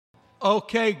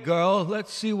Okay, girl,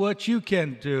 let's see what you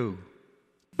can do.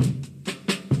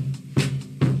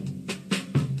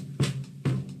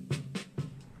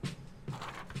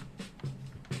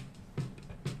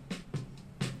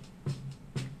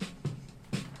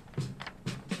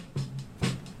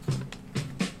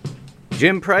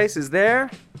 Jim Price is there?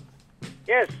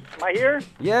 Yes, am I here?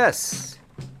 Yes.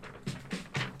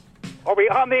 Are we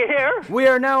on the air? We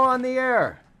are now on the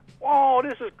air. Oh,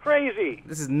 this is crazy.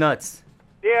 This is nuts.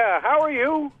 Yeah, how are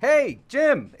you? Hey,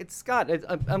 Jim, it's Scott.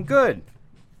 I'm good.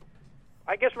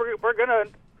 I guess we're gonna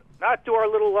not do our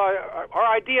little. Our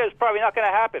idea is probably not gonna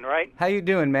happen, right? How you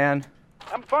doing, man?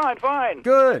 I'm fine.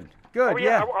 Good, Are we,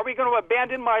 yeah. Are we going to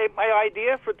abandon my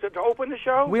idea to open the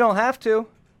show? We don't have to.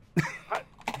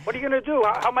 What are you going to do?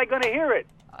 How am I going to hear it?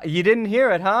 You didn't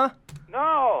hear it, huh?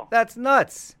 No. That's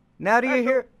nuts. Now do you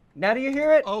hear? Now do you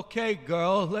hear it? Okay,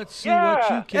 girl, let's see Yeah, what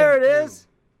you can There it do. is.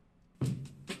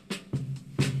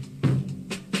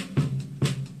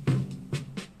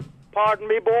 Pardon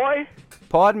me, boy.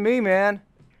 Pardon me, man.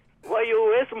 Well,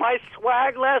 you missed my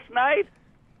swag last night?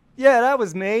 Yeah, that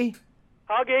was me.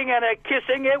 Hugging and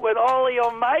kissing it with all of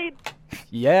your might?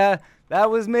 Yeah,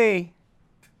 that was me.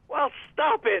 Well,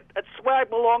 stop it. That swag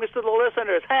belongs to the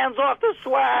listeners. Hands off the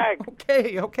swag.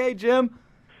 Okay, Jim.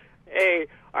 Hey,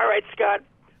 all right, Scott.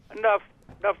 Enough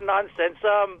nonsense.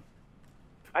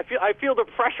 I feel the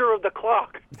pressure of the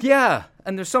clock. Yeah,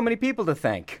 and there's so many people to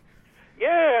thank.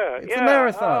 Yeah, It's a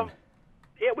marathon.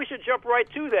 Yeah, we should jump right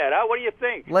to that. Huh? What do you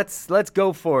think? Let's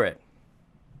go for it.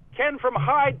 Ken from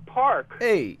Hyde Park.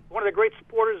 Hey. One of the great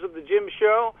supporters of the Jim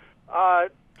Show.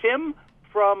 Tom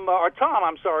from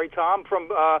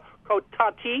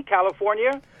Cotati,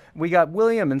 California. We got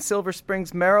William in Silver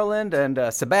Springs, Maryland, and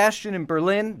Sebastian in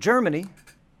Berlin, Germany.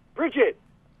 Bridget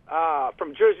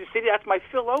from Jersey City. That's my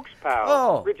Phil Oakes pal.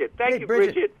 Oh. Bridget. Thank Hey, you,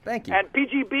 Bridget. Thank you. And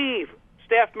PGB,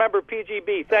 staff member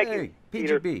PGB. Thank you,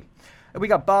 Peter. PGB. We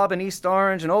got Bob in East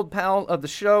Orange, an old pal of the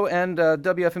show, and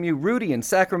WFMU Rudy in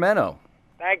Sacramento.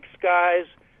 Thanks, guys.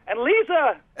 And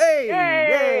Lisa.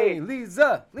 Hey,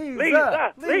 Lisa with a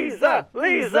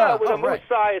All right.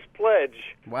 moose-sized pledge.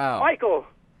 Wow. Michael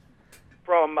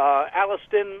from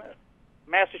Alliston,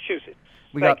 Massachusetts.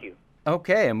 We Thank got, you.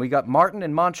 Okay, and we got Martin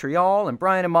in Montreal and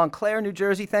Brian in Montclair, New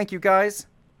Jersey. Thank you, guys.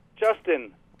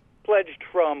 Justin, pledged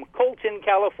from Colton,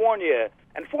 California.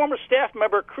 And former staff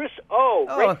member Chris O.,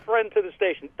 great friend to the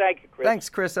station. Thank you, Chris. Thanks,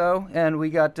 Chris O. And we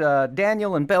got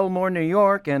Daniel in Belmore, New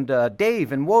York, and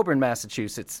Dave in Woburn,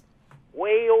 Massachusetts.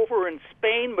 Way over in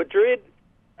Spain, Madrid.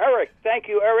 Eric, thank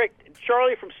you, Eric.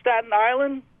 Charlie from Staten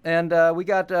Island. And we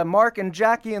got Mark and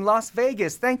Jackie in Las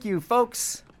Vegas. Thank you,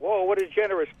 folks. Whoa, what a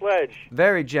generous pledge.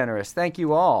 Very generous. Thank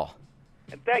you all.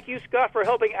 And thank you, Scott, for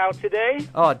helping out today.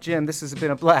 Oh, Jim, this has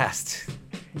been a blast.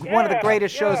 One of the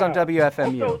greatest shows on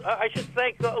WFMU. Also, I should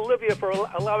thank Olivia for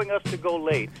allowing us to go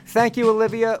late. Thank you,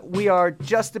 Olivia. We are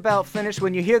just about finished.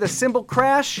 When you hear the cymbal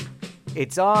crash,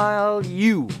 it's all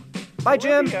you. Bye,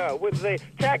 Jim. Olivia with the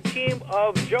tag team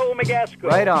of Joe Magasco.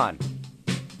 Right on.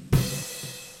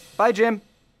 Bye, Jim.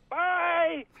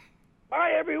 Bye.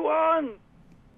 Bye, everyone.